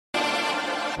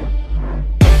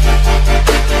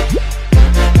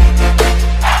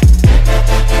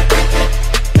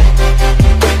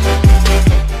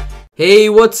Hey,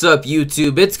 what's up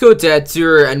YouTube? It's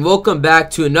Kotetsu and welcome back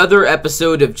to another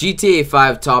episode of GTA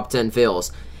 5 Top 10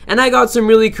 Fails. And I got some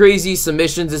really crazy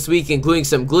submissions this week, including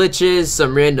some glitches,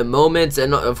 some random moments,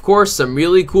 and of course some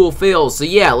really cool fails. So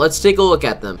yeah, let's take a look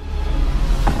at them.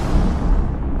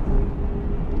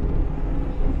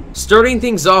 Starting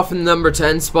things off in the number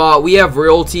 10 spot, we have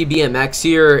Royalty BMX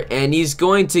here, and he's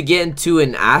going to get into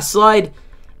an ass slide.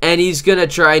 And he's going to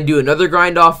try and do another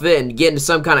grind off of it and get into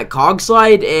some kind of cog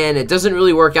slide, and it doesn't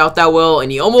really work out that well,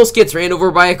 and he almost gets ran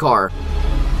over by a car.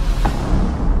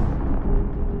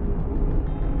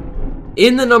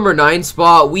 In the number 9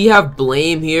 spot, we have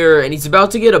Blame here, and he's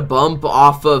about to get a bump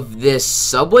off of this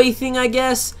subway thing, I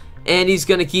guess, and he's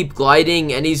going to keep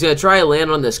gliding, and he's going to try to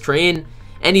land on this crane,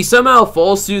 and he somehow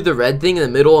falls through the red thing in the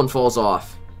middle and falls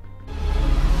off.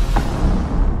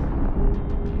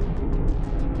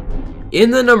 In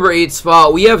the number 8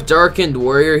 spot, we have Darkened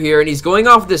Warrior here, and he's going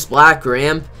off this black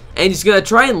ramp, and he's going to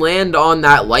try and land on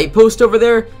that light post over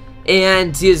there,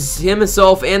 and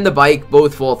himself and the bike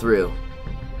both fall through.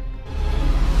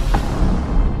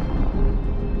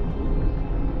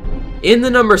 In the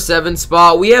number 7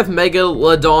 spot, we have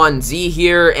Megalodon Z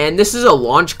here, and this is a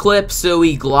launch clip, so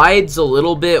he glides a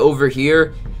little bit over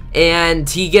here, and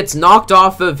he gets knocked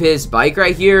off of his bike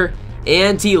right here,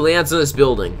 and he lands on this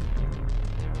building.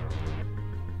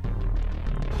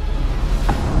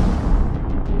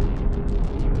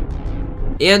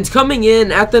 And coming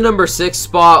in at the number 6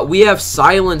 spot, we have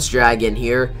Silence Dragon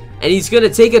here. And he's going to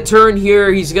take a turn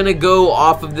here. He's going to go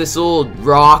off of this old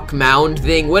rock mound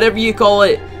thing, whatever you call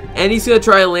it. And he's going to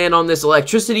try to land on this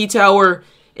electricity tower.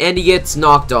 And he gets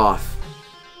knocked off.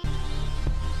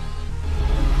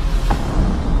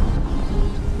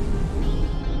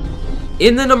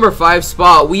 In the number 5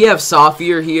 spot, we have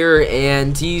Saphir here.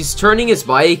 And he's turning his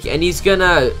bike. And he's going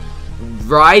to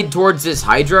ride towards this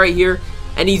Hydra right here.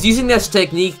 And he's using this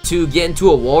technique to get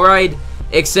into a wall ride,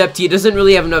 except he doesn't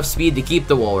really have enough speed to keep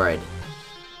the wall ride.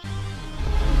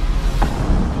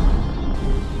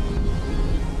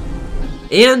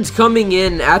 And coming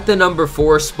in at the number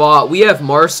 4 spot, we have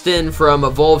Marston from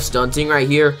Evolve Stunting right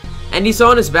here. And he's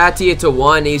on his Batty to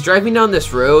 1, and he's driving down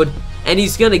this road, and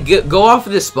he's going to go off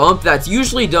of this bump that's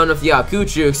usually done with the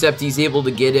Akuchu, except he's able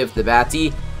to get it with the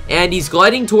Batty. And he's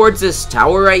gliding towards this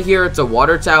tower right here. It's a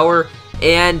water tower.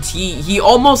 And he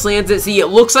almost lands it. See, it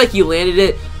looks like he landed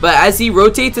it, but as he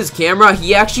rotates his camera,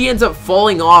 he actually ends up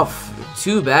falling off.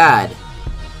 Too bad.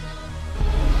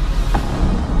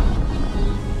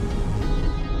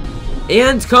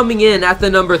 And coming in at the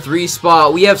number 3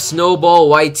 spot, we have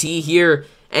Snowball YT here,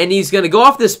 and he's going to go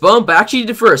off this bump. I actually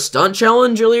did it for a stunt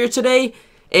challenge earlier today,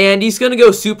 and he's going to go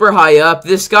super high up.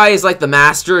 This guy is like the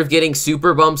master of getting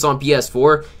super bumps on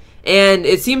PS4. And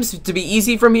it seems to be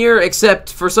easy from here,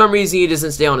 except for some reason he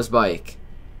doesn't stay on his bike.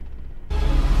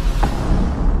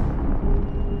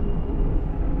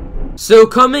 So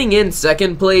coming in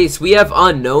second place, we have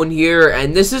Unknown here,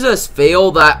 and this is a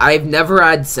fail that I've never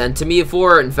had sent to me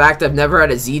before. In fact, I've never had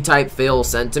a Z-type fail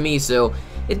sent to me, so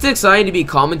it's exciting to be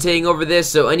commentating over this.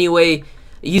 So anyway,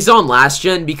 he's on last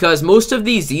gen, because most of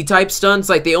these Z-type stunts,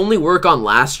 like, they only work on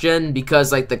last gen,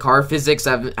 because, like, the car physics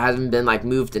hasn't been, like,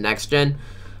 moved to next gen.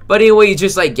 But anyway, he's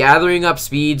just like gathering up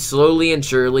speed slowly and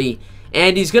surely.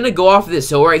 And he's going to go off this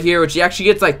hill right here, which he actually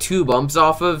gets like 2 bumps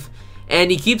off of.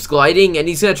 And he keeps gliding, and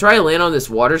he's going to try to land on this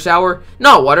water tower.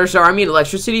 Not water tower, I mean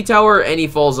electricity tower, and he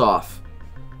falls off.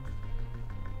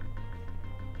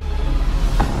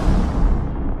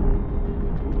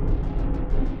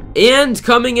 And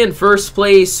coming in first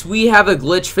place, we have a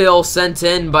glitch fail sent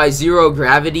in by Zero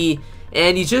Gravity.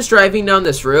 And he's just driving down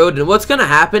this road, and what's going to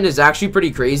happen is actually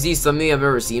pretty crazy, something I've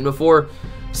never seen before.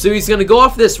 So he's going to go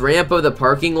off this ramp of the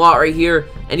parking lot right here,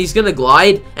 and he's going to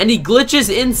glide, and he glitches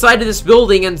inside of this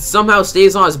building and somehow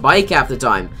stays on his bike half the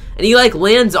time. And he like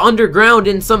lands underground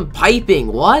in some piping.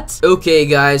 What? Okay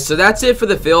guys, so that's it for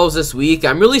the fails this week.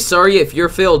 I'm really sorry if your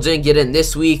fail didn't get in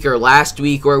this week or last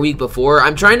week or a week before.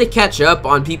 I'm trying to catch up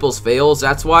on people's fails.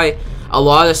 That's why a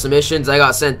lot of the submissions I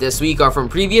got sent this week are from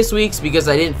previous weeks, because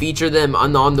I didn't feature them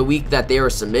on the week that they were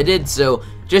submitted. So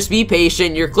just be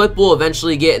patient. Your clip will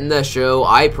eventually get in the show,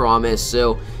 I promise.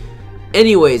 So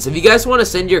anyways, if you guys want to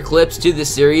send your clips to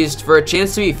this series for a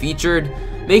chance to be featured,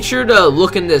 make sure to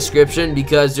look in the description,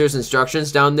 because there's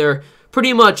instructions down there.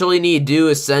 Pretty much all you need to do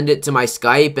is send it to my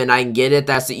Skype and I can get it.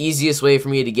 That's the easiest way for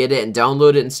me to get it and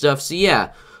download it and stuff. So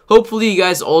yeah, hopefully you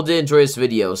guys all did enjoy this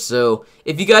video. So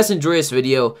if you guys enjoy this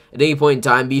video at any point in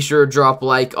time, be sure to drop a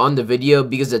like on the video,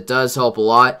 because it does help a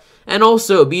lot. And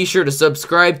also be sure to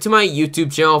subscribe to my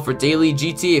YouTube channel for daily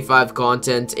GTA 5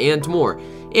 content and more.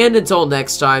 And until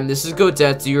next time, this is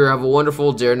Kotetsu. Have a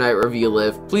wonderful day or night wherever you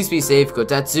live. Please be safe.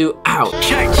 Kotetsu out.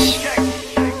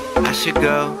 I should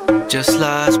go. Just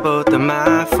lost both of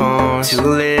my phones. Too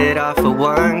lit off of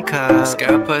one cup.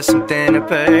 Gotta put something to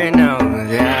burn. No,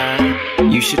 yeah,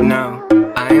 you should know.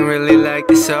 I ain't really like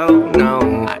this, so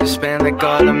no. I just spend like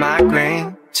all of my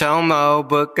green. Tomo,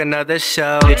 book another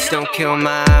show. Bitch, don't kill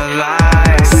my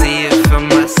vibe.